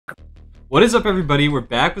What is up, everybody? We're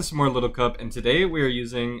back with some more Little Cup, and today we are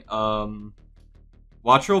using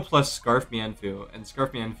Watchroll plus Scarf Mienfoo, and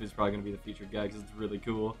Scarf Mienfoo is probably going to be the featured guy because it's really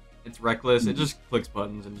cool. It's reckless, it just clicks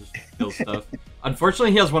buttons and just kills stuff.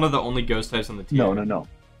 Unfortunately, he has one of the only ghost types on the team. No.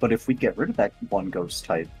 But if we get rid of that one ghost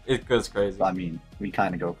type, it goes crazy. I mean, we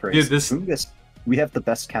kind of go crazy. Dude, Fungus, we have the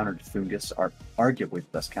best counter to Fungus, arguably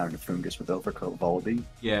the best counter to Fungus with Overcoat Volibee.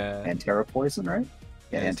 Yeah. And Terra Poison, right?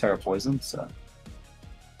 Yeah, and Terra Poison, so...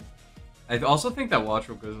 I also think that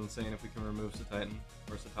Watchroll goes insane if we can remove Titan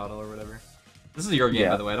or Citadel or whatever. This is your game,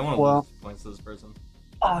 by the way. I don't want to lose points to this person.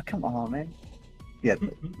 Oh, come on, man. Yeah,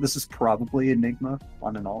 this is probably Enigma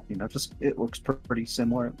on an alt. You know, just it looks pretty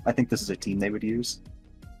similar. I think this is a team they would use.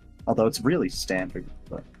 Although it's really standard,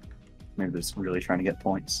 but maybe they're just really trying to get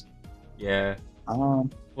points. Yeah. Well,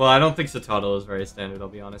 I don't think Citadel is very standard, I'll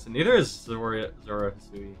be honest. And neither is Zora Hisui,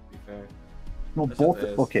 to be fair. Well, both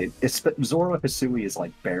okay. Zora Hisui is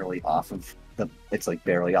like barely off of the. It's like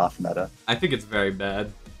barely off meta. I think it's very bad,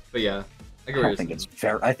 but yeah, I think it's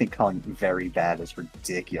very. I think calling it very bad is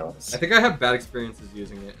ridiculous. I think I have bad experiences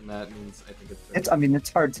using it, and that means I think it's. I mean, it's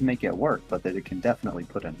hard to make it work, but that it can definitely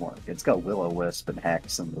put in work. It's got Will-O-Wisp and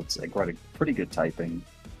Hex, and it's like got a pretty good typing.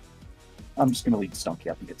 I'm just gonna lead Stunky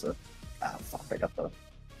up and get to. Ah, fuck! I got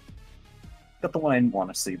the one I didn't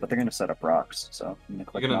want to see, but they're gonna set up rocks, so I'm gonna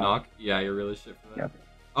click. You're gonna knock? Yeah, you're really shit for that. Yeah.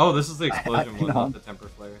 Oh, this is the explosion one, not the temper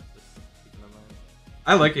flare. Just keeping in mind.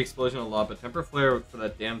 I like explosion a lot, but temper flare for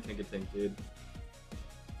that damn Tinka Tink, dude.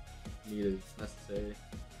 Needed, necessary.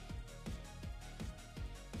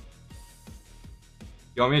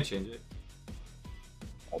 You want me to change it?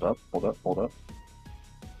 Hold up.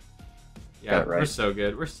 Yeah, right. We're so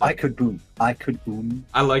good. We're so. I could boom.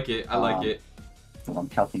 I like it. I like it. I'm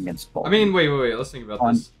calculating against both. I mean, wait. Let's think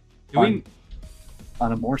about this. On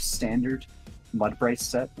a more standard Mudbray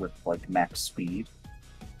set with like max speed,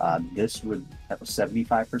 this would have a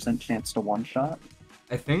 75% chance to one-shot.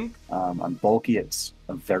 I think. On bulky, it's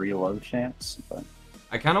a very low chance, but.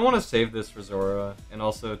 I kind of want to save this for Zora, and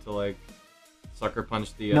also to like sucker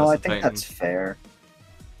punch the. No, I think that's fair.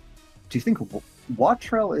 Do you think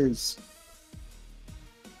Watchroll is?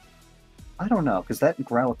 I don't know, because that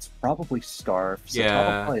Grout's probably Scarf.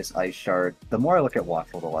 Yeah. Citadel is Ice Shard. The more I look at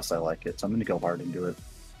Watchroll, the less I like it. So I'm going to go hard into it.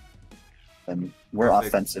 And we're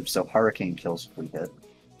offensive, so Hurricane kills if we hit.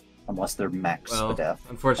 Unless they're max to death.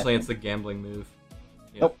 Unfortunately, it's the gambling move.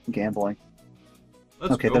 Yep. Oh, gambling.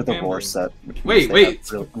 Let's okay, they're the Roar set. Which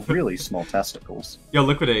wait. Really small testicles. Yo,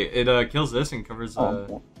 Liquidate. It kills this and covers...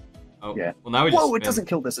 Oh, yeah. Well, now we just Whoa, it doesn't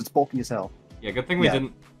kill this. It's bulky as hell. Yeah, good thing we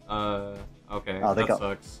didn't... Okay, that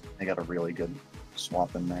sucks. They got a really good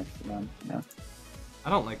swap in there for them. Yeah. I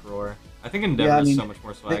don't like Roar. I think Endeavor is so much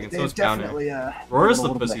more swag, and so is Counter. Roar is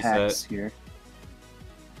the pussy set. Here.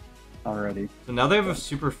 Already. So now they have a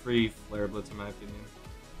super free Flare Blitz, in my opinion.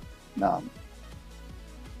 No.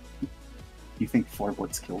 You think Flare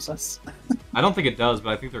Blitz kills us? I don't think it does, but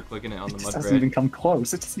I think they're clicking it on the Mudbray. It doesn't even come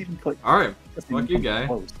close. It doesn't even click. Alright, fuck you, guy.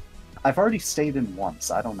 Close. I've already stayed in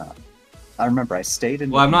once. I don't know. I remember I stayed in.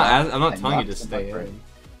 Well, I'm not telling you to stay in.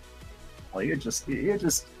 Well, you're just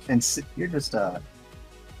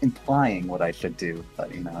implying what I should do,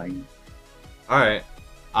 but you know. All right,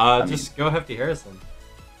 just go Hefty Harrison.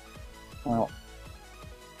 Well,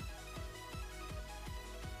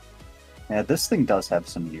 yeah, this thing does have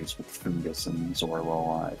some use with Fungus and Zora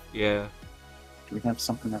alive. Yeah. Do we have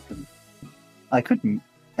something that could? I could,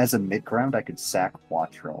 as a mid ground, I could sack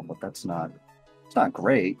Watchroll, but that's not. It's not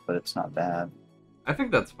great, but it's not bad. I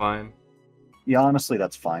think that's fine. Yeah, honestly,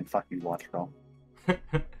 that's fine. Fuck you, Watchroll.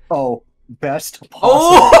 Oh, best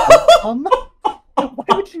possible outcome? Why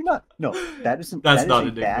would you not? No, that isn't. That's not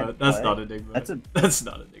Enigma. That's not Enigma. That's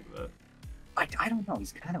not Enigma. I don't know.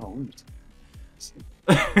 He's kind of a loot.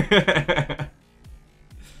 I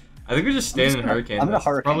think we just stand in Hurricane. I'm gonna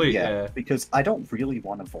Hurricane, probably, yeah, because I don't really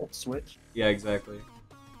want to Volt Switch. Yeah, exactly.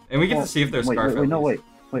 And we get to see if there's Scarf.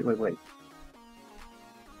 Wait.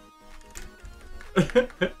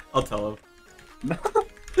 I'll tell him. No.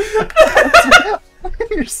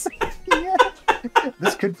 You're saying, yeah.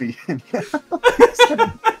 This could be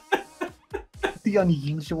the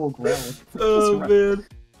unusual growl. Oh man.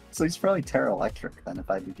 So he's probably Terra Electric then,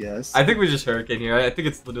 if I had to guess. I think we just Hurricane here. I think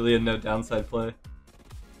it's literally a no downside play.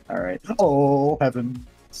 Alright. Oh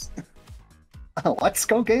heavens. Oh, let's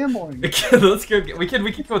go gambling. Let's go. We can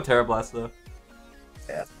go Terra Blast though.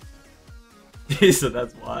 Yeah. So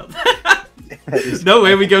that's wild. No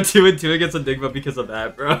way we go 2-2 against Enigma because of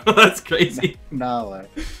that, bro. That's crazy. No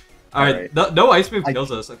way. Alright, no ice move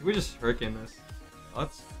kills us. I think we just Hurricane this.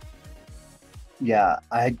 Let's... Yeah,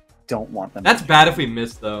 I don't want them. That's bad if we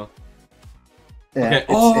miss, though. Okay.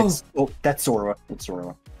 Oh, that's Zora. It's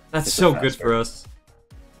Zora. That's It's a so good faster. for us.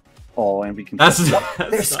 Oh, and we can. That's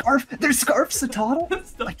There's Scarf Satana.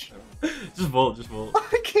 That's not just Volt, just Volt.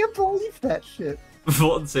 I can't believe that shit.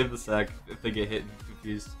 Volt and save the sack if they get hit and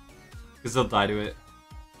confused. Because they'll die to it.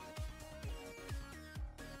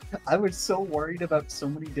 I was so worried about so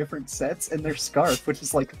many different sets and their Scarf, which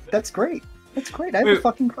is like, that's great. That's great. I have a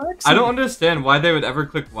fucking crack. I don't understand why they would ever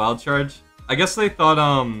click Wild Charge. I guess they thought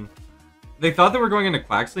they thought they were going into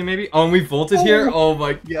Quaxley maybe. Oh, and we volted here. Oh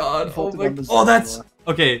my god. Oh my. Oh, that's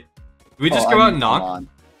okay. Do we just go out and knock?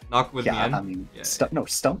 Knock with yeah, Mien? I mean, yeah. no,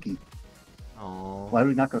 Stunky. Oh. Why do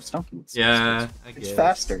we not go Stunky? Yeah, it's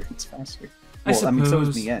faster. It's faster. I Well, I mean, so is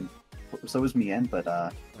suppose. Mien. So is Mien, but Oh,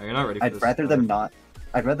 you're not ready for I'd this rather part. them not.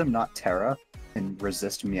 I'd rather them not Terra and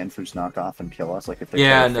resist Mienfoo's knockoff and kill us. Like if they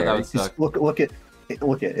Yeah, Terra no, that Fairy. would suck.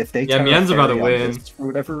 Look at if they Yeah, Terra Mien's about to Fairy on win. this for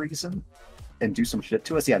whatever reason and do some shit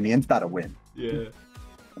to us. Yeah, Mien's about to win. Yeah.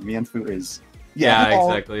 Mienfoo is. Yeah, oh,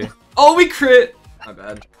 exactly. Oh, we crit! My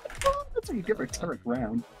bad. That's how you give her Terra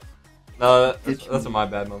ground. No, that's a my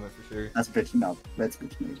bad moment for sure. That's bitch. No, that's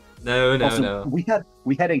bitch me. No, no, Also, no.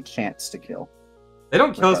 we had a chance to kill. They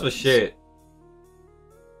don't kill us with shit.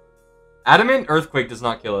 Adamant Earthquake does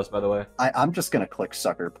not kill us, by the way. I'm just gonna click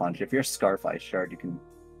Sucker Punch. If you're Scarf Ice Shard,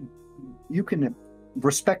 you can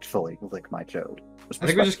respectfully lick my chode. I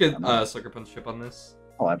think we just get Sucker Punch chip on this.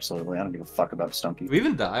 Oh, absolutely. I don't give a fuck about Stunky. Do we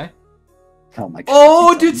even die? Oh my god.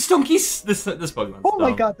 Oh, dude, Stunky's this Pokemon's Oh my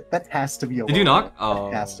dumb. god, that has to be a. Did you knock? Oh. Oh.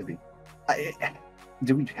 It has to be.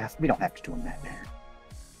 We don't have to do him that there.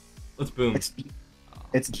 Let's boom.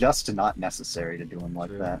 It's just not necessary to do him like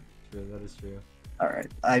True. that. True, that is true. Alright.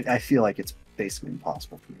 I feel like it's basically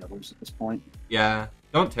impossible for me to lose at this point. Yeah.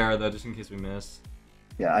 Don't Terra though, just in case we miss.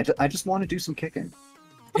 Yeah, I just want to do some kicking.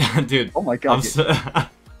 Yeah, dude. Oh my god. I'm so...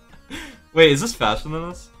 Wait, is this faster than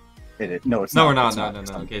us? No, it's No, not. we're not. It's No, no,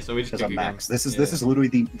 no. Okay, so we just Because kick I'm again. max. This is literally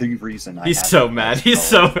the reason I He's have so to mad. max He's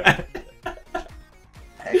power. so mad.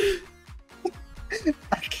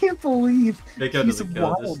 I can't believe Make out he's doesn't kill,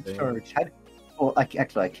 just wild stay. charge. Well,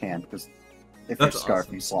 actually I can because if That's you're Scarf,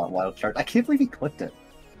 awesome. you slot wild charge. I can't believe he clicked it.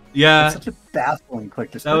 Yeah, It's such a baffling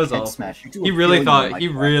click. Just that was head awesome. smash. You do He a really billion thought. like He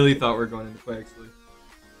that. really thought we're going into Quaxley.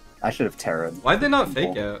 I should have Terra'd. Why'd they not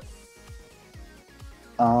fake out?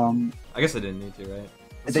 I guess I didn't need to, right?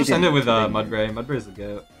 Let's They just end it didn't. with They didn't. Mudbray. Mudbray's the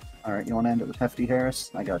goat. All right, you want to end it with Hefty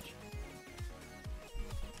Harris? I got you.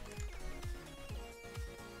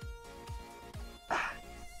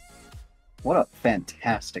 What a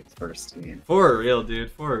fantastic first game. For real,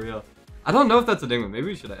 dude. For real. I don't know if that's a ding, but maybe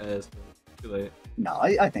we should have asked. But too late. No,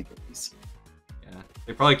 I think it is. Yeah.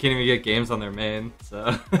 They probably can't even get games on their main,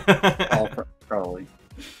 so. Probably.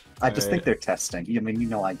 I just think Alright. they're testing. I mean, you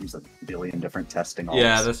know, I use a billion different testing.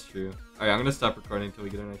 Yeah, alts. that's true. Alright, I'm gonna stop recording until we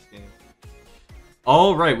get our next game.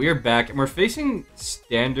 Alright, we are back, and we're facing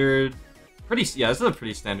standard. Yeah, this is a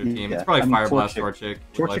pretty standard team. It's Yeah, probably I mean, Fire Blast, Torchic- Torchic.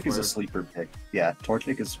 with Torchic Life is a Orb. sleeper pick. Yeah,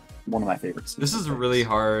 Torchic is one of my favorites. This is a really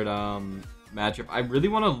hard matchup. I really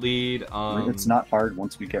want to lead. It's not hard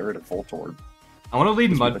once we get rid of Voltorb. I want to lead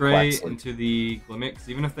Just with the Mudbray Quaxley. into the Glimmet, because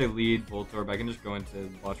even if they lead Voltorb, I can just go into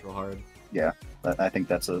Watch Real Hard. Yeah, I think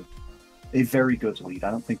that's a very good lead.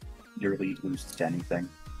 I don't think your lead loses to anything.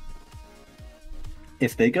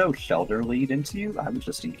 If they go Shelter lead into you, I would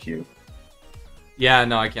just EQ. Yeah,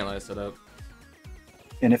 no, I can't let it set up.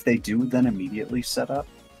 And if they do then immediately set up,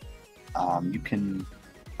 you can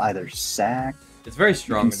either sack, It's very you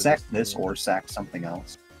strong. can into sack this or sack something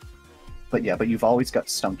else. But yeah, but you've always got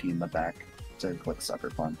Stunky in the back to click Sucker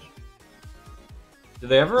Punch. Did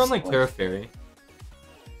they ever run like Split. Terra Fairy?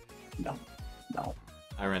 No.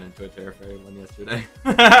 I ran into a Terra Fairy one yesterday.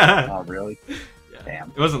 Oh, really? Yeah.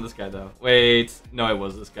 Damn. It wasn't this guy though. Wait, no, it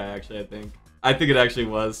was this guy actually. I think. I think it actually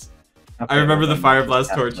was. Okay, I remember well, the then Fire you Blast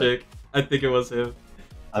just have to- Torchic. I think it was him.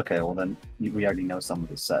 Okay, well then we already know some of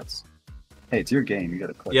the sets. Hey, it's your game. You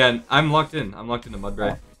gotta click. Yeah, I'm locked in. I'm locked into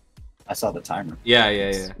Mudbray. Oh. I saw the timer. Yeah, yeah,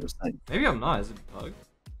 It's- yeah. it was like- Maybe I'm not. Is it bugged?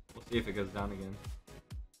 We'll see if it goes down again.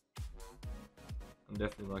 I'm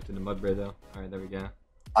definitely locked into Mudbray though. All right, there we go.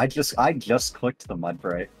 I just clicked the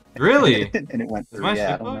Mudbray. Really? And it went Is through. my Yeah,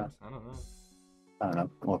 I shit don't know. bugged? I don't know. I don't know.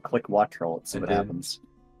 Well, click Watch Roll. Let's see I what did. happens.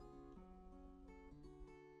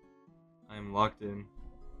 I am locked in.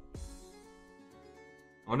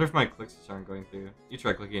 I wonder if my clicks just aren't going through. You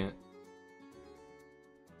try clicking it.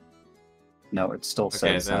 No, it still Okay,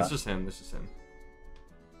 says. then it's just him. It's just him.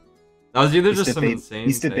 That was either just some insane.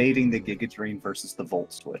 He's debating the thing. Gigadream versus the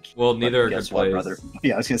Volt Switch. Well, But neither are guess good what, plays. brother?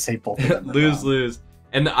 Yeah, I was gonna say both of them. are lose, wrong. lose.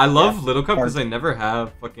 And I love Yeah, Little Cup because hard. they never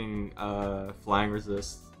have fucking flying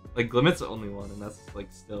resist. Like Glimmet's the only one, and that's like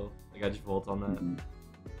still like I just volt on that. Mhm.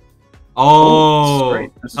 Oh,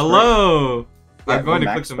 This is great. hello. Yeah, I'm going to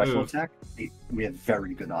click max the special move. attack. We have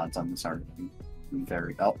very good odds on this RPG.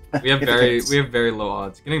 Very oh. We have If it hits. very low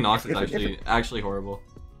odds. Getting knocked is If it- actually horrible.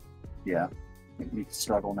 Yeah. We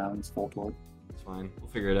struggle now in this full board. It's fine. We'll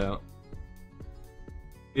figure it out.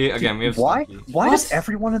 Again, we have why? Stinky. Why What? does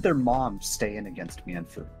every one of their moms stay in against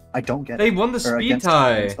Mienfoo? I don't get They it. won the Or speed against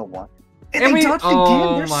tie. the one. And And we- they dodged oh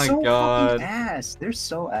again. They're my so God. fucking ass. They're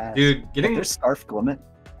so ass. Dude, getting Their scarf glimmet.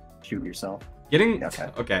 Shoot yourself. getting Okay.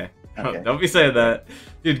 okay. Okay. Don't be saying that,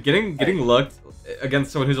 dude. Getting lucked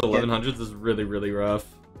against someone who's 1100s is really rough.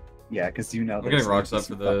 Yeah, because you know I'm there's getting gonna rocks be up for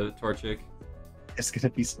some the Torchic. There's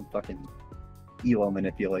gonna be some fucking elo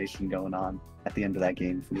manipulation going on at the end of that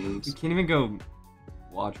game if we You lose. can't even go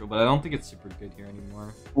Watchel, but I don't think it's super good here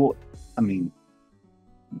anymore. Well, I mean,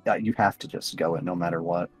 you have to just go it no matter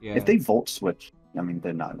what. Yeah. If they volt switch, I mean,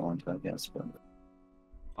 they're not going to, I guess, but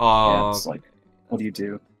Oh, yeah, it's like, what do you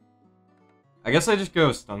do? I guess I just go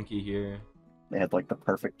Stunky here. They had like the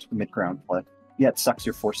perfect mid-ground play. Yeah, it sucks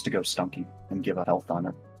you're forced to go Stunky and give a health on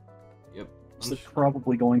it. Yep. So they're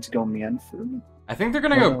probably going to go Mienfoo. I think they're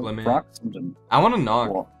gonna go Glimmet. Roxenden. I want to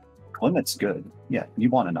knock. Well, Glimmet's good. Yeah, you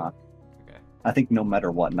want to knock. Okay. I think no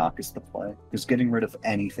matter what, knock is the play. Because getting rid of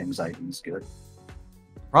anything's item is good.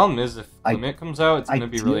 Problem is, if I- Glimmet comes out, it's gonna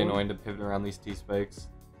be really ideally- annoying to pivot around these T-spikes.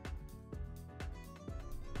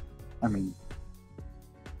 I mean,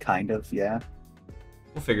 kind of, yeah.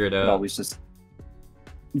 We'll figure it But out. always just...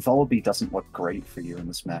 Volibee doesn't look great for you in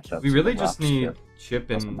this matchup. We so really the just Rock need Skip Chip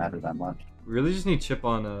doesn't and matter that much. we really just need Chip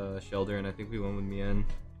on Shelder, and I think we win with Mien.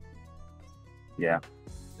 Yeah.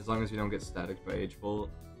 As long as we don't get static by H-Bolt.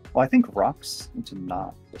 Well, I think rocks into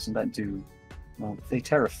not. Doesn't that do... Well, they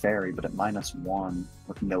Terra Fairy, but at -1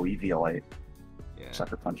 with no EVLA, Yeah.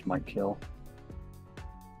 Sucker Punch might kill.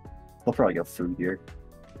 They'll probably go Foo here.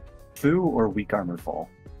 Foo or Weak Armor Vol.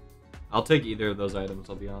 I'll take either of those items,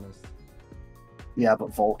 I'll be honest. Yeah,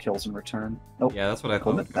 but Vol kills in return. Oh, Yeah, that's what I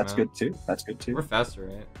thought. Glimmet, would come that's out. good too. That's good too. We're faster,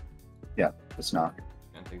 right? It's not.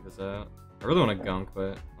 Can't take this out. I really want to gunk,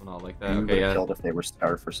 but I'm not like that. You Okay, would've yeah. killed if they were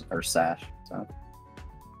Scarf or Sash. So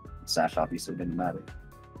Sash obviously didn't matter.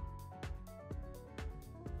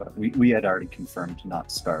 But we had already confirmed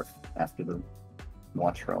not Scarf after the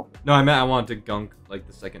Watch Roll. No, I meant I wanted to gunk like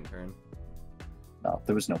the second turn. No,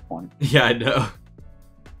 there was no point. Yeah, I know.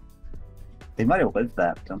 They might have lived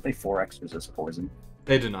that. Don't they 4x resist poison?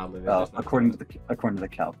 They did not live it. there's no According to point. the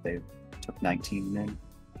calc, they took 19 in.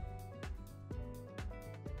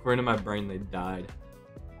 According to my brain, they died.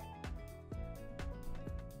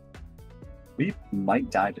 We might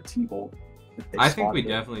die to T-Bolt. if they I think we spotted it.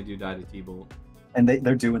 definitely do die to T-Bolt. And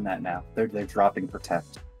they're doing that now. They're dropping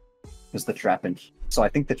Protect. Because the Trap Inch. So I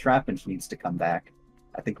think the Trap Inch needs to come back.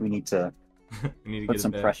 I think we need to We need to put get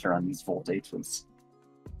some it back. pressure on these Volt H's.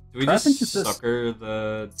 Do we Trap just Inch is just- sucker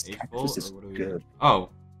the Trap H-Bolt, Inch is or what do we good. do? Oh,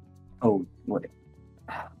 Oh, what?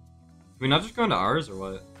 can we not just go into ours, or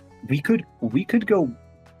what? We could go.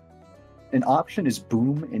 An option is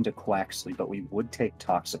Boom into Quaxley, but we would take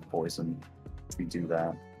Toxic Poison if we do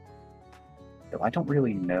that. Though I don't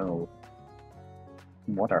really know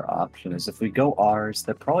what our option is. If we go ours,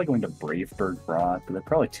 they're probably going to Brave Bird Broad, but they're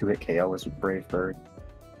probably 2-hit KO us with Brave Bird.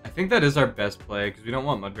 I think that is our best play, because we don't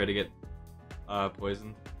want Mudbray to get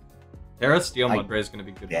poisoned. Terra Steel I Mudbray is going to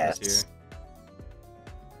be good for guess. us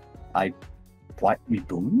here. What? We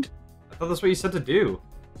boomed? I thought that's what you said to do.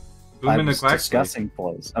 Boom I into was Quaxley. discussing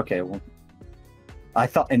plays. Okay, well, I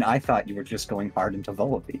thought you were just going hard into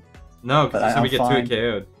Volibee. No, But because I'm we get fine. 2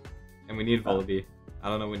 KO'd. And we need Volibee. I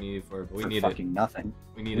don't know what we need it for, but we for need it. fucking nothing.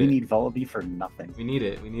 We need We it. need Volibee for nothing. We need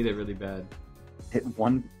it. We need it really bad. Hit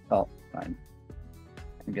one. Oh, fine.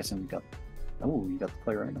 I'm guessing we got. Oh, you got the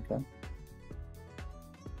play right. Okay.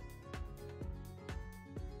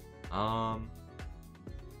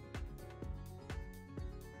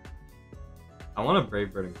 I want a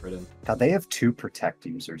Brave Bird and crit him. God, they have 2 Protect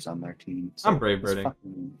users on their team. I'm Brave it's Birding.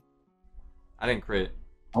 fucking- I didn't crit.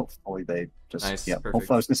 Hopefully they just. Nice, Yeah. perfect.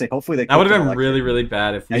 Hopefully, I was gonna say. Hopefully they. That would click have an been really, electric. really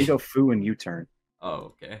bad if Now you we... go Foo and U-turn.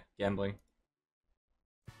 Oh, okay. Gambling.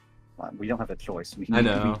 We don't have a choice. We, I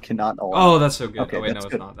know. We cannot allow. Oh, that's so good. Okay, oh, wait, no, that's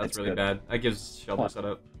it's good. not. That's That's really good. bad. That gives Shelter What?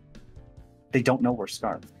 setup. They don't know we're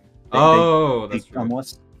Scarf. Oh, that's true.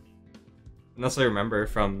 Unless I remember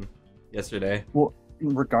from yesterday.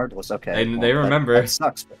 regardless, okay. They remember. That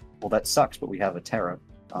sucks. That sucks. But we have a Terra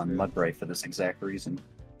on True. Mudbray for this exact reason.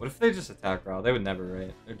 What if they just attack Raw? They would never,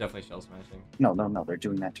 right? They're definitely shell smashing. No, they're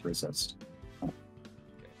doing that to resist.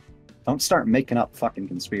 Don't start making up fucking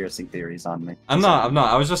conspiracy theories on me. I'm not.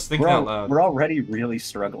 I was just thinking out loud. We're already really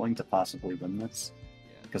struggling to possibly win this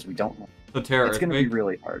Yeah. because we don't know. The Terror It's going to be Earthquake.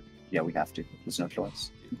 really hard. Yeah, we have to. There's no choice.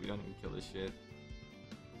 Dude, We don't even kill this shit.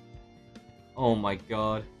 Oh my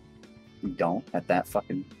god. We don't at that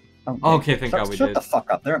fucking. Oh, Okay, thank God we shut did. the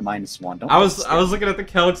fuck up. They're at -1. Don't. I was looking at the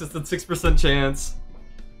calcs. It's a 6% chance.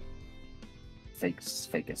 Fake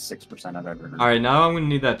is 6% I've ever heard. All right, now I'm gonna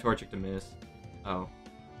need that Torchic to miss. Oh.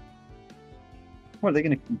 What are they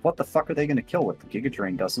gonna? What the fuck are they gonna kill with? The Giga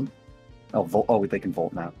Drain doesn't. Oh, Volt. Oh, they can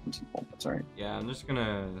Volt now. Volt. That's right. Yeah, I'm just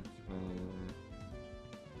gonna.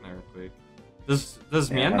 Real quick. Does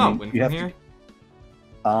Yeah, Mian I not mean, win you from have here? You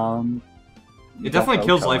It don't definitely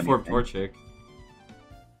kills OHKO Life Orb anything. Torchic.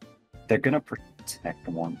 They're gonna protect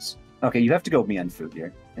once. Okay, you have to go Mienfoo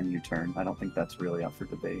here in your turn. I don't think that's really up for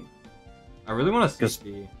debate. I really want to Because-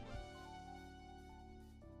 CC.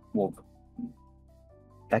 Well,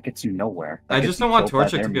 that gets you nowhere. That I gets just you don't want killed by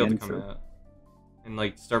Torchic their to be able to come Mienfoo. out and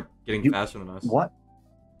like start getting You- faster than us. What?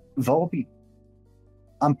 Volby.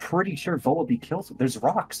 I'm pretty sure Volby kills it. There's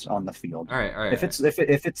rocks on the field. All right, all right. If it's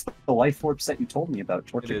the life orb set you told me about, it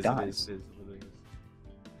Torchic is, dies. it literally is.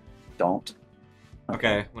 Don't.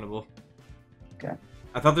 Okay, winnable. Okay.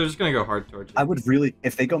 I thought they were just gonna go hard Torchic. I would really,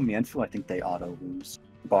 if they go Mienfoo, I think they auto lose,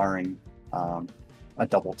 barring a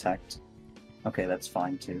double tech. Okay, that's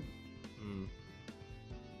fine too. Hmm.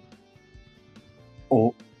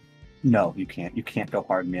 Oh, no, you can't. You can't go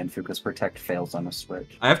hard Mienfoo because protect fails on a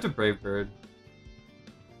switch. I have to Brave Bird.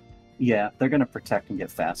 Yeah, they're gonna protect and get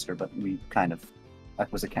faster, but we kind of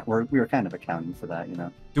we were kind of accounting for that, you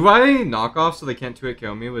know. Do I knock off so they can't 2-hit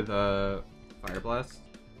kill me with Fire Blast?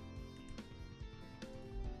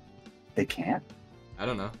 They can't. I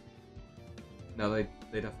don't know. No, they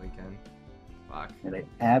definitely can. Fuck. Yeah, they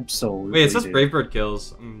absolutely. Wait, it says do. Brave Bird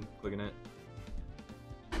kills. I'm clicking it.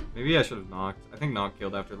 Maybe I should have knocked. I think knock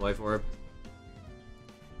killed after the Life Orb.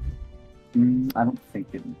 I don't think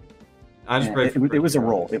it. I just Yeah, Brave it was a Bird.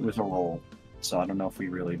 roll. It was a roll. So I don't know if we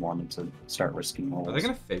really wanted to start risking rolls. Are they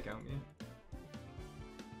gonna fake out me?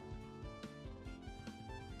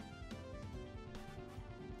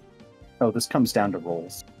 Oh, this comes down to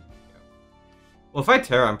rolls. Well, if I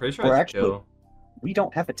Terra, I'm pretty sure Or I actually, kill. We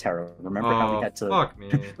don't have a Terror. Remember how we had to? Fuck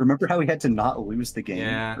me. Remember how we had to not lose the game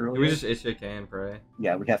Yeah, earlier? we just HJK and pray.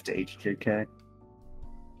 Yeah, we have to HJK.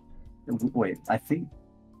 Wait, I think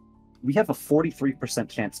we have a 43%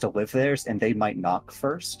 chance to live theirs, and they might knock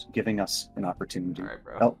first, giving us an opportunity. Alright,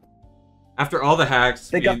 bro. Oh. After all the hacks,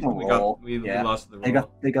 They we, got the we, roll. we Yeah. lost the roll. They got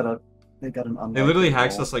an They unlikely literally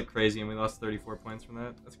hacked roll. us like crazy, and we lost 34 points from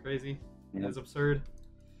that. That's crazy. Yeah. It's absurd.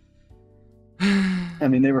 I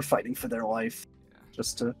mean, they were fighting for their life Yeah.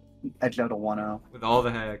 just to edge out a 1-0. With all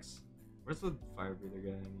the hacks. Where's the fire breather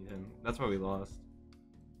guy? I need him. That's why we lost.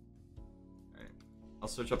 Alright. I'll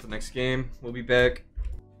switch up the next game. We'll be back.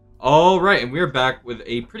 Alright, and we're back with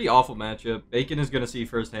a pretty awful matchup. Bacon is going to see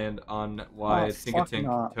firsthand on why Oh, fuck Tinkatink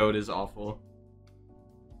not. Toad is awful.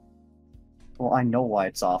 Well, I know why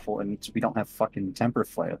it's awful, and we don't have fucking temper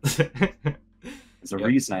flare. There's a Yep.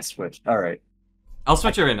 reason I switched. Alright. I'll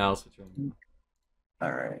switch it right now. I'll switch it right now.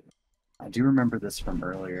 Alright. I do remember this from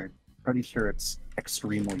earlier. Pretty sure it's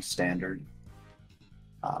extremely standard.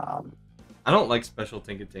 I don't like special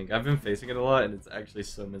Tinkatink. I've been facing it a lot, and it's actually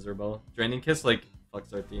so miserable. Draining Kiss, like,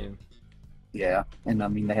 fucks our team. Yeah, and I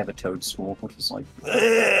mean, they have a Toad School, which is like,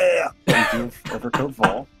 thank you, Overcoat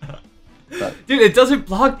Vol. But, Dude, it doesn't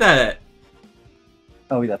block that!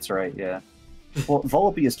 oh, that's right, yeah. Well,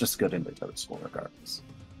 Volby is just good in the Toad School regardless.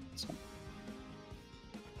 So.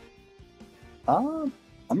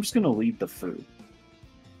 I'm just gonna lead the food.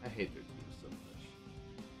 I hate their team so much.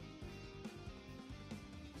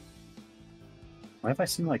 Why have I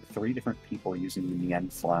seen like 3 different people using the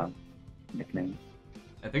Mienfoo nickname?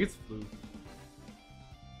 I think it's Flu.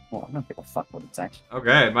 Well, I don't give a fuck what it's actually.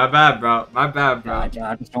 Okay, my bad, bro. My bad, bro. I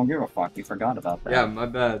just don't give a fuck. You forgot about that. Yeah, my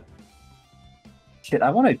bad. Shit, I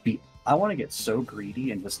want to get so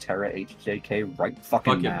greedy and just Terra HJK right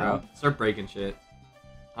fucking Fuck it, now. bro. Start breaking shit.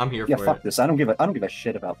 I'm here Yeah, for fuck it. this. I don't give a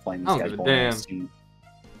shit about playing this I don't guy's give a bowling damn. team.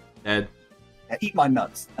 Dead. Yeah, eat my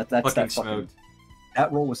nuts. That's Fucking that fucking. smoked.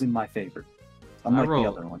 That roll was in my favor. Unlike roll- the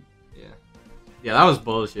other one. Yeah. Yeah, that was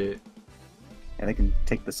bullshit. And they can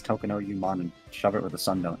take this token Oyumon and shove it where the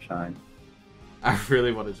sun don't shine. I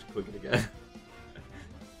really want to just click it again.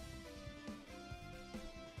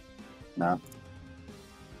 Nah.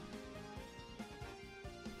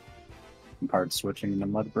 I'm hard switching into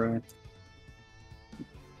Mudbray.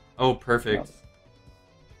 Oh, perfect.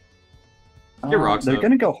 Get rocks They're up.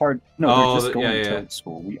 gonna go hard. No, Oh, they're just going yeah. Toad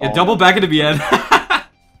School. We Yeah, all double know. back into BN.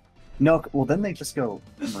 No, well then they just go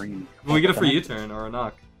Marine. Will we get a free Then U-turn or a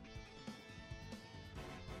knock?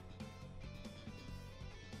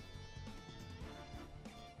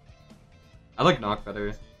 I like knock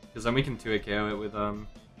better. Because then we can 2-hit KO it with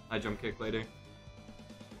high jump kick later.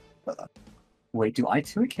 Wait, do I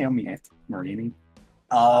 2-hit KO Marini?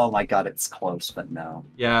 Oh my god, it's close, but no.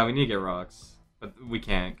 Yeah, we need to get rocks. But we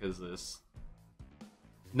can't because this.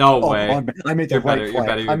 No way. Oh, I made the You're right better, play. you're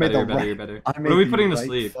better, I you're made better, the you're better, right. you're better. I What made are we the putting to right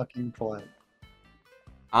sleep? fucking play.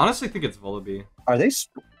 I honestly think it's Volibee. Are they?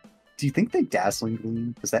 Do you think they dazzling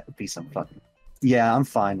gleam? Because that would be some fucking. Yeah, I'm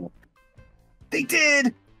fine with. They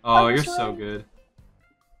did. Oh, you're so good.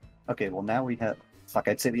 Okay, well now we have. Fuck,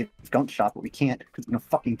 I'd say we have Gunk Shot, but we can't because we're gonna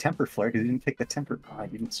fucking Temper Flare because we didn't pick the Temper. Oh, I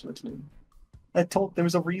didn't switch it. There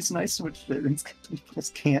was a reason I switched it. And we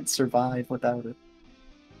just can't survive without it.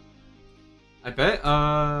 I bet.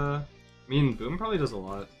 I mean, Boom probably does a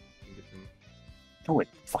lot. No, it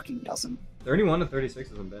fucking doesn't. 31 to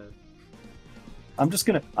 36 isn't bad. I'm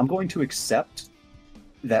going to accept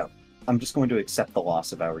that. I'm just going to accept the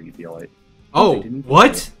loss of our EVLA. Oh,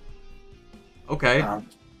 what? Okay. I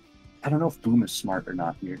don't know if Boom is smart or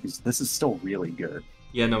not here, because this is still really good.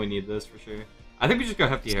 Yeah, no, we need this for sure. I think we just go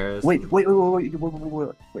Hefty Harris. Wait. Okay.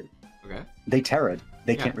 They Terra'd.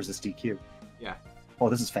 They can't resist DQ. Yeah. Oh,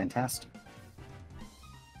 this is fantastic.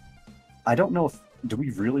 I don't know if... Do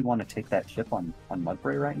we really want to take that chip on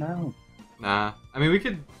Mudbray right now? Nah. I mean, we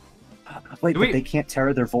could... Wait, but they can't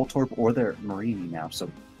Terra their Voltorb or their Marini now, so...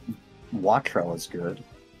 Watrel is good.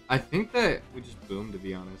 I think that we just Boom, to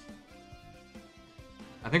be honest.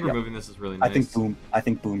 I think removing this is really nice. I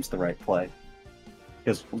think Boom's the right play.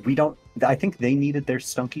 Because we don't... I think they needed their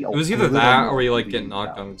Stunky... It was either that or we like get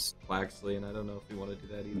knocked on Quaxley, and I don't know if we want to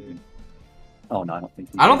do that either. Oh, no, I don't think...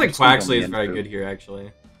 I don't think Quaxley is very good here,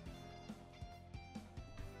 actually.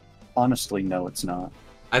 Honestly, no, it's not.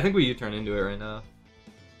 I think we U-turn into it right now.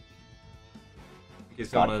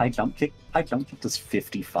 God, high jump kick does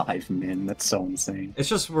 55 min. That's so insane. It's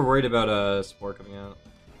just we're worried about Spore coming out.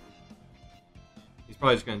 He's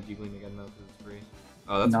probably just gonna degleam again though because it's free.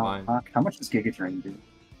 Oh, that's fine. How much does Giga Drain do?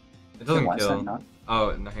 It doesn't kill.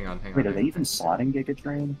 Oh, no, hang on. Wait, are they even slotting Giga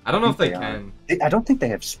Drain? I don't know if they can. I don't think they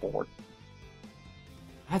have Spore.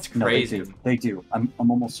 That's crazy. No, they do. I'm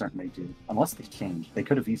almost certain they do. Unless they change. They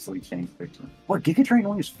could have easily changed their team. What, Giga Drain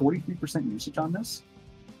only has 43% usage on this?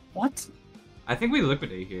 What? I think we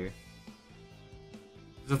liquidate here.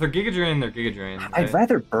 Because if they're Giga Drain, they're Giga Drain. Right? I'd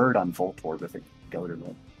rather Bird on Voltorb if it go to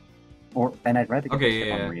them. And I'd rather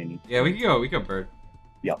get on Marini. Yeah, we can go Bird.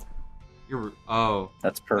 Yep. Oh.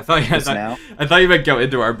 That's perfect. I thought you meant go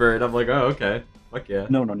into our Bird. I'm like, oh, okay. Fuck yeah.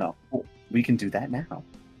 No. Well, we can do that now.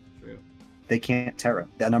 True. They can't Terra.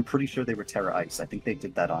 And I'm pretty sure they were Terra Ice. I think they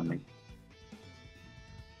did that on me.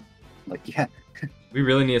 Like, yeah. We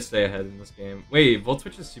really need to stay ahead in this game. Wait, Volt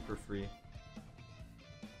Switch is super free.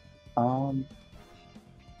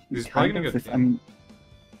 He's probably gonna go tank.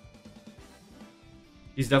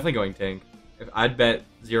 He's definitely going tank. I'd bet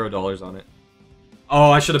 $0 on it. Oh,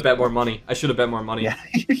 I should have bet more money. Yeah,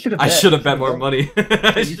 you should have. I should have bet more money.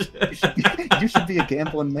 You should be a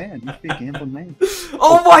gambling man. You should be a gambling man.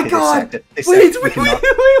 Oh my god! Wait,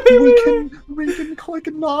 we can click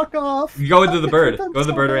and knock off. You go into the Bird. Go to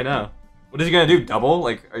the Bird right now. What is he gonna do? Double?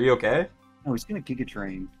 Like, are you okay? No, he's gonna Giga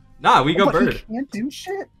Drain. Nah, we go Bird. He can't do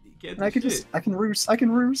shit. I can roost.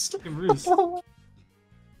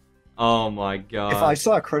 Oh my god. If I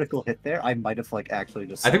saw a critical hit there, I might have like actually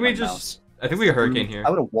just. I think we Hurricane here.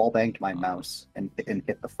 I would have wall banged my mouse and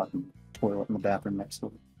hit the fucking toilet in the bathroom next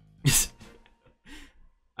to it.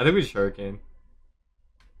 I think we just Hurricane.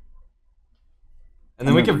 And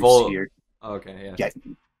then we can Volt. Oh, okay, yeah.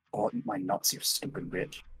 Eat my nuts, you stupid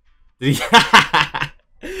bitch. This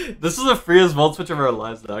is the freest Volt Switch of our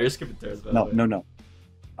lives now. You're skipping turns, by the way. No.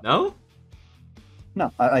 No?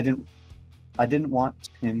 No, I didn't want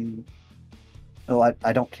him. Oh,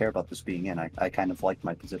 I don't care about this being in. I kind of like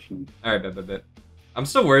my position. Alright, bet. I'm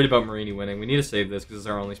still worried about Marini winning. We need to save this because it's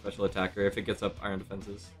our only special attacker if it gets up Iron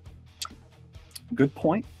Defenses. Good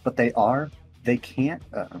point, but they can't.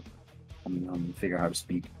 Let me figure out how to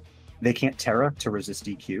speak. They can't Terra to resist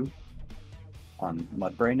DQ on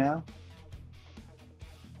Mudbray now.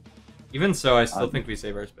 Even so, I still think we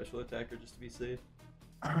save our special attacker just to be safe.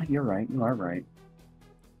 You're right. You are right.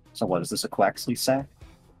 So what is this, a Quaxley sack?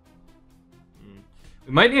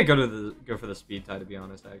 We might need to go for the speed tie, to be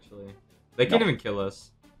honest. Actually, they can't even kill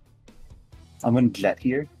us. I'm gonna Jet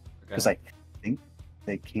here because I think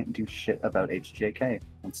they can't do shit about HJK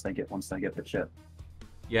once they get the chip.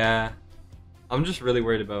 Yeah, I'm just really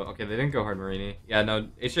worried about. Okay, they didn't go hard Marini. Yeah, no,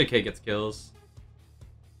 HJK gets kills.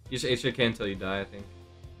 Use HJK until you die. I think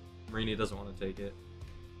Marini doesn't want to take it.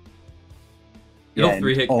 It'll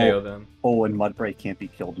 3-hit KO them. Oh, and Mudbray can't be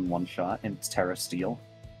killed in one shot, and it's Terra Steel.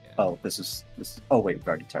 Yeah. Oh, this is. Oh wait, we've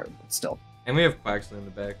already Terra, but still. And we have Quaxley in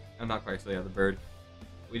the back. Not Quaxley, yeah, the bird.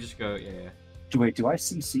 We just go, yeah. Wait, do I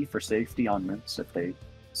CC for safety on mints if they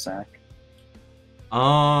sack?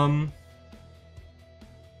 I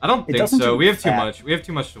don't think so. We have too that. much. We have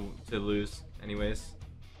too much to lose, anyways.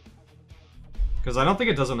 Because I don't think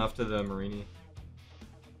it does enough to the Marini.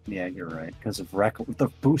 Yeah, you're right. Because of the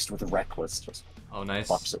boost with Reckless just nice.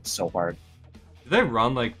 fucks it so hard. Do they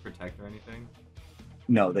run like Protect or anything?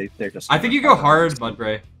 No, they're just. I think you go hard,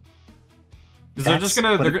 Mudbray. Because they're just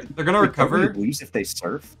gonna they're gonna recover. Lose if they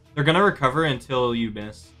surf. They're gonna recover until you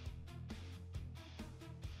miss.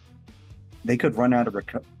 They could run out of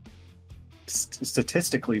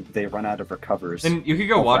statistically, they run out of recovers. And you could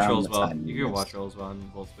go watch roll as well. You could go watch roll as well in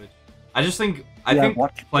Volt Switch. I just think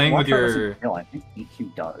playing with your. I think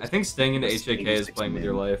EQ does. I think staying into HAK is playing with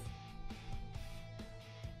your life.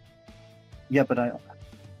 Yeah, but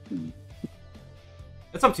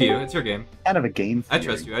It's up to you. It's your game. Kind of a game. I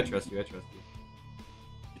trust you. I trust you. I trust you.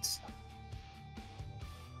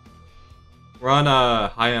 We're on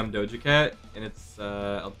Hi, I'm Doja Cat, and it's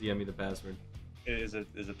I'll DM you the password. Is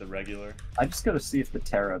it the regular? I just gotta see if the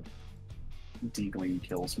Terra D-Gleam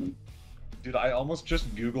kills me. Dude, I almost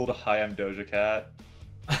just googled Hi, I'm Doja Cat.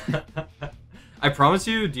 I promise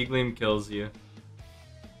you, D-Gleam kills you.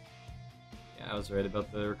 Yeah, I was right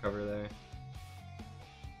about the recover there.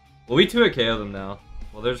 Well, we 2-hit KO them now.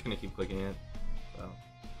 Well, they're just gonna keep clicking it. So.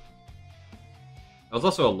 That was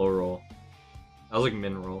also a low roll. That was like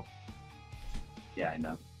min roll. Yeah, I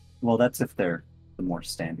know. Well, that's if they're the more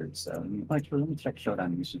standard. So let me check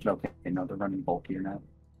Showdown usage. Okay, no, they're running bulkier now.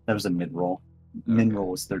 That was a mid roll. Okay. Min roll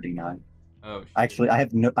was 39. Oh. Shit. Actually, I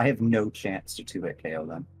have no chance to 2-hit KO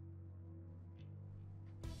them.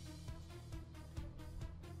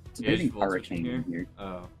 It's a big hurricane in here.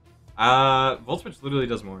 Oh. Volt Switch literally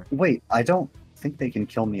does more. Wait, I don't think they can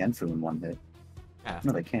kill Mienfoo in one hit. Yeah.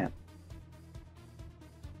 No, they can't.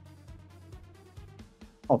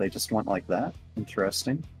 Oh, they just went like that?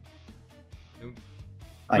 Interesting.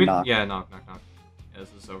 Knock. Yeah, knock. Yeah,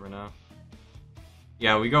 this is over now.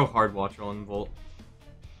 Yeah, we go hard watch roll and Volt.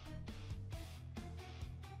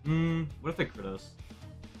 What if they crit us?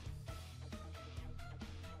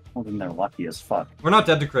 Well, then they're lucky as fuck. We're not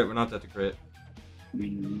dead to crit.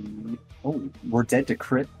 We're dead to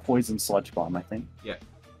crit Poison Sludge Bomb, I think. Yeah,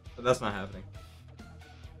 but that's not happening.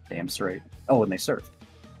 Damn straight. Oh, and they surfed.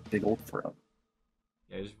 Big old throw.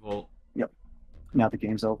 Yeah, just Volt. Yep. Now the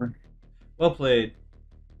game's over. Well played.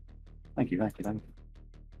 Thank you. Him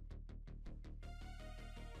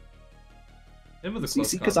with a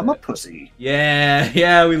close because I'm a pussy.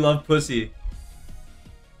 Yeah, we love pussy.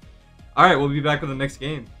 Alright, we'll be back with the next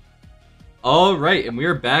game. Alright, and we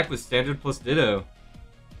are back with Standard plus Ditto.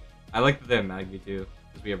 I like that they have Magby too,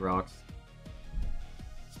 because we have rocks.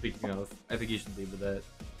 Speaking of, I think you should lead with that.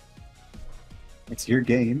 It's your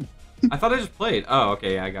game. I thought I just played. Oh,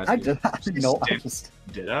 okay, yeah, I got you. I just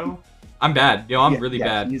Ditto? I'm bad. I'm really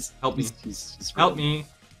bad. Help me. He's Help me.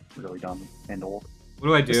 Really dumb and old. What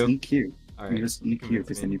do I do? Just EQ. Alright. You just EQ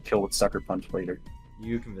because then you kill with Sucker Punch later.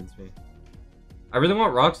 You convinced me. I really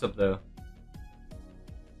want rocks up though.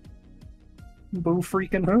 Boo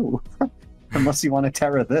freaking who? Unless you want to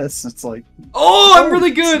Terra this, it's like. Oh, I'm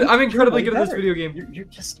really good. I'm incredibly good at this video game. You're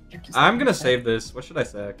just I'm gonna save this. What should I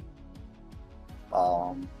sack?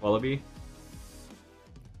 Wallaby.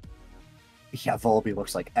 Yeah, Volby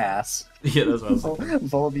looks like ass. Yeah, that's what I was thinking.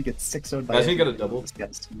 Volby gets 6-0'd by. Imagine you got a double.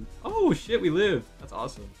 Yes. Oh shit, we lived. That's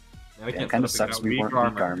awesome. Now we can't. Kind of sucks we weren't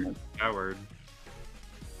weak armor. Coward.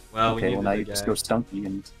 Well, okay, well now you just go Stunky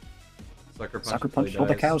and Sucker Punch till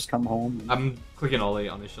the cows come home. I'm clicking Ollie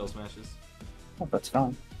on his shell smashes. Oh, that's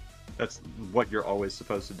fine. That's what you're always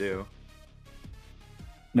supposed to do.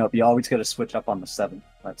 No, you always got to switch up on the 7.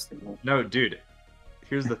 That's the rule. No, dude.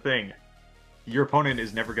 Here's the thing. Your opponent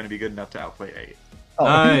is never going to be good enough to outplay 8. Oh,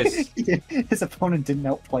 nice. His opponent didn't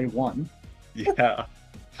outplay 1. Yeah.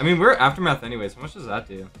 I mean, we're Aftermath anyways. How much does that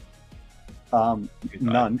do?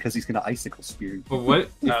 None, because he's gonna Icicle Spear. But what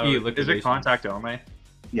if he is it contact only?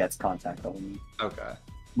 Yeah, it's contact only. Okay.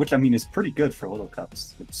 Which, I mean, is pretty good for little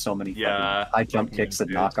cups. With so many high jump kicks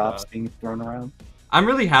and knockoffs being thrown around. I'm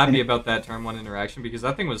really happy about that turn 1 interaction because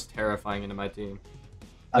that thing was terrifying into my team.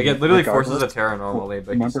 Like, it literally forces a Terra normally,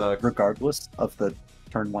 but he sucks. Regardless of the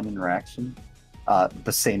turn 1 interaction,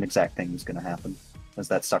 the same exact thing was gonna happen. As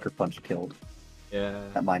that Sucker Punch killed. Yeah.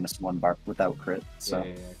 At -1 bar without crit. So. Yeah,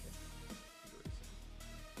 okay.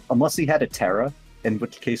 Unless he had a Terra, in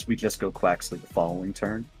which case we just go Quaxley the following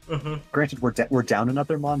turn. Granted, we're down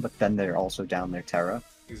another Mon, but then they're also down their Terra.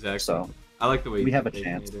 Exactly. So I like the way we have a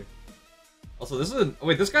chance. Also, this is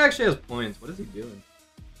wait. This guy actually has points. What is he doing?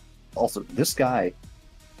 Also, this guy,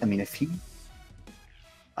 I mean, if he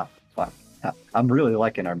Fuck. I'm really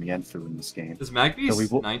liking our Mienfoo in this game. Does Magby So we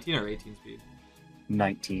will- 19 or 18 speed?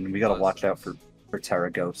 19. We gotta watch out for Terra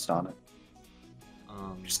Ghost on it.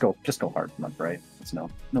 Just go hard, Mudbray. There's no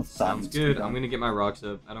Sounds good. I'm gonna get my rocks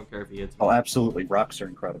up. I don't care if he hits me. Oh, absolutely. Rocks are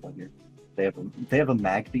incredible here. They have a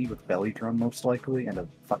Magby with belly drum most likely, and a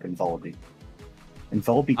fucking Vullaby. And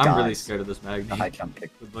Vullaby dies. I'm really scared of this Magby. The high jump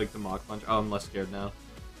kick. With like the Mach Punch. Oh, I'm less scared now.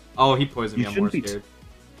 Oh, he poisoned me. I'm more scared.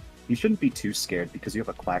 You shouldn't be too scared because you have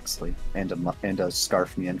a Quaxley and a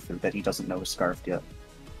Scarf Mienfoo that he doesn't know is scarfed yet.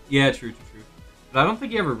 Yeah, true. But I don't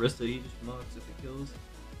think he ever risked it. He just mucks if it kills.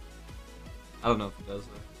 I don't know if it does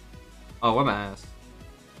though. Oh, what my ass.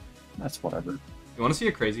 That's whatever. You want to see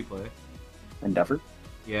a crazy play? Endeavor?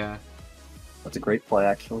 Yeah. That's a great play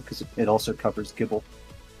actually because it also covers Gibble.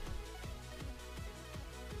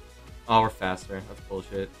 Oh, we're faster. That's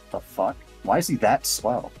bullshit. The fuck? Why is he that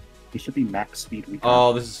slow? He should be max speed.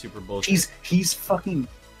 Oh, this is super bullshit. He's fucking.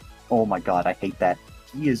 Oh my god, I hate that.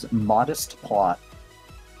 He is modest plot.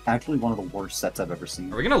 Actually, one of the worst sets I've ever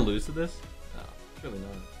seen. Are we gonna lose to this? No, surely not.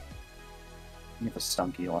 You have a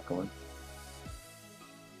Stunky, luckily.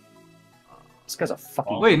 This guy's a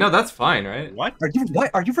fucking. Wait, no, that's fine, right? What? Are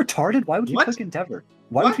you retarded? Why would you What? click Endeavor?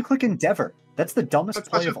 Why would you click Endeavor? That's the dumbest That's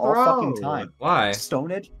play such a of all throw. fucking time. Why?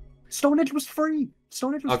 Stone Edge was free.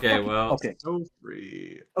 Stone Edge was Okay, fucking... well- Okay, So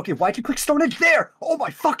free. okay, why'd you click Stone Edge there? Oh my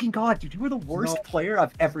fucking god, dude, you were the worst player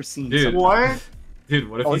I've ever seen. Dude. What? Dude,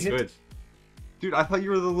 what if Oh, he you- switched? Dude, I thought you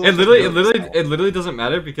were the little. It literally doesn't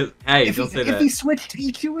matter because hey, If don't say if that. he switched,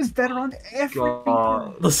 EQ is better on everything.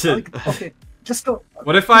 God. Listen. Like, okay, just go.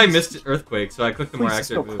 What if I missed Earthquake, so I clicked the more Please just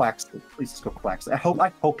go accurate move? Quaxley. Please just go Quaxley.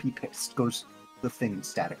 I hope he goes the thing in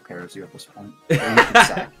static pairs you at this point. Or you should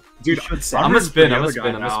sack. Dude, You should sack. I'm gonna spin, I'm gonna the spin, other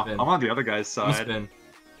I'm guy gonna now. spin. I'm on the other guy's I'm a side. spin.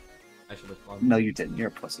 I should have spawned. No, you didn't. You're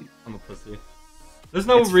a pussy. I'm a pussy. There's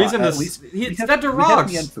no It's reason fine. to. At least It's have- dead to we have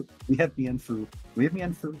rocks. Mienfoo. We have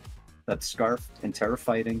Mienfoo. That's Scarfed and Terra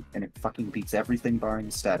fighting, and it fucking beats everything barring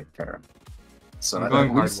static Terra. So I'm at going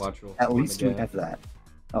hard least, watch roll. at Oh least my we God. have that.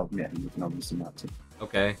 Oh yeah, you have no reason not to.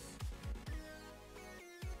 Okay.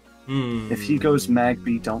 If he goes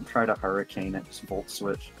Magby, don't try to Hurricane it. Just Volt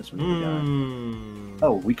Switch because we got.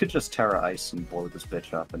 Oh, we could just Terra Ice and blow this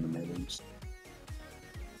bitch up in the middles.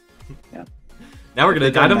 Yeah. Now we're If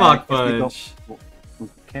gonna they go Dynamok Mag- if they go- Punch. Well, who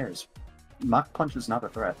cares? Mach Punch is not a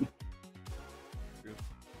threat. True.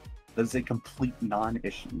 That is a complete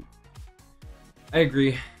non-issue. I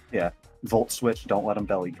agree. Volt Switch, don't let him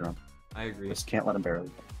belly drum. I agree. Just can't let him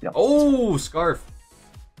barely. Yep. Oh, Scarf.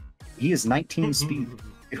 He is 19 speed.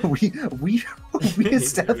 we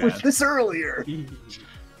established this earlier.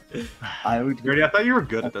 I would. Gertie, I thought you were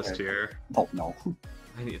good at this Okay. tier. Oh no.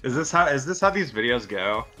 I need Is this how these videos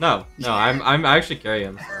go? No, I actually carry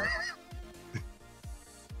him. So.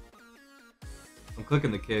 I'm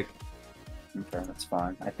clicking the kick. Okay, that's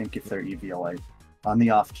fine. I think if they're EVLite, on the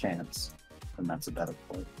off chance, then that's a better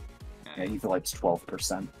play. Yeah, EVLite's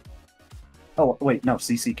 12%. Oh wait, no,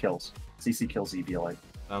 CC kills. CC kills EVLite.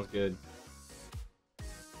 Sounds good.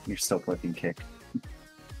 You're still clicking kick.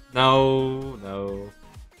 No.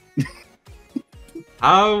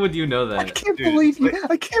 How would you know I that? can't Dude, believe you.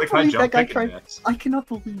 like- I can't Like my believe that jump guy kick tried. index. I cannot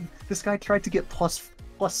believe this guy tried to get plus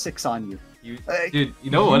 6 on you. Dude, you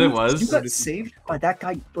know what it You was? got saved by that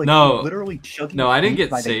guy. Like, No. literally chugging. No, I didn't paint get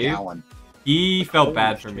by the saved. gallon. He felt Holy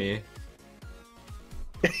bad for shit. me.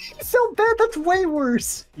 He felt bad. That's way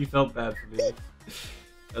worse. He felt bad for me.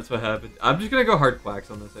 That's what happened. I'm just gonna go hard quacks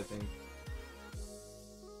on this, I think.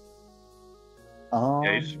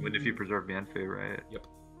 Yeah, you just win if you preserve Mienfoo, right?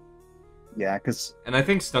 Yeah, because And I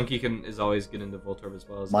think Stunky is always good into Voltorb as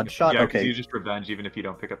well. As like a- Mudshot. Yeah, because Okay. you just revenge even if you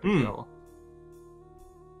don't pick up the Hmm. kill.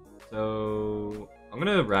 So I'm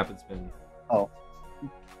gonna rapid spin.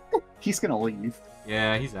 he's gonna leave.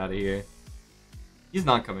 Yeah, he's out of here. He's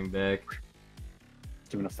not coming back.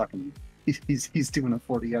 Doing a fucking. He's doing a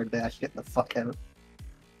 40-yard dash, getting the fuck out.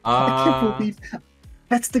 I can't believe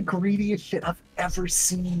that's the greediest shit I've ever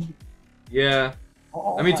seen. Yeah.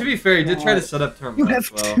 Oh I mean, to my be fair, he did try to God. set up turn You one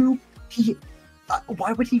have as well. two.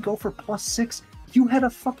 Why would he go for +6? You had a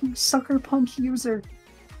fucking sucker punch user.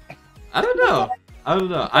 I don't know.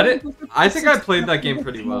 I think I played that game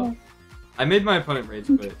pretty well. I made my opponent rage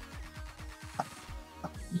quit.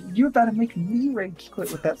 You're about to make me rage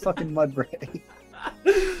quit with that fucking Mudbray.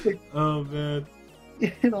 Oh man.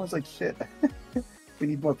 And I was like, shit. We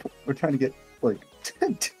need more. We're trying to get like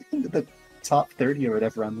the top 30 or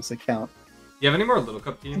whatever on this account. Do you have any more Little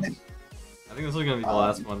Cup teams? I think this is gonna be the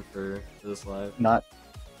last Um, one for this live. I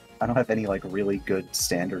don't have any like really good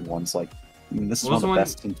standard ones. Like, I mean, this is What one was of the the one-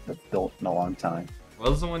 best teams I've built in a long time. What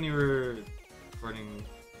was the one you were recording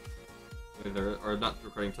or not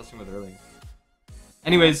recording, testing with early.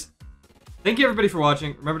 Anyways, thank you everybody for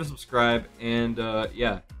watching. Remember to subscribe, and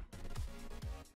yeah,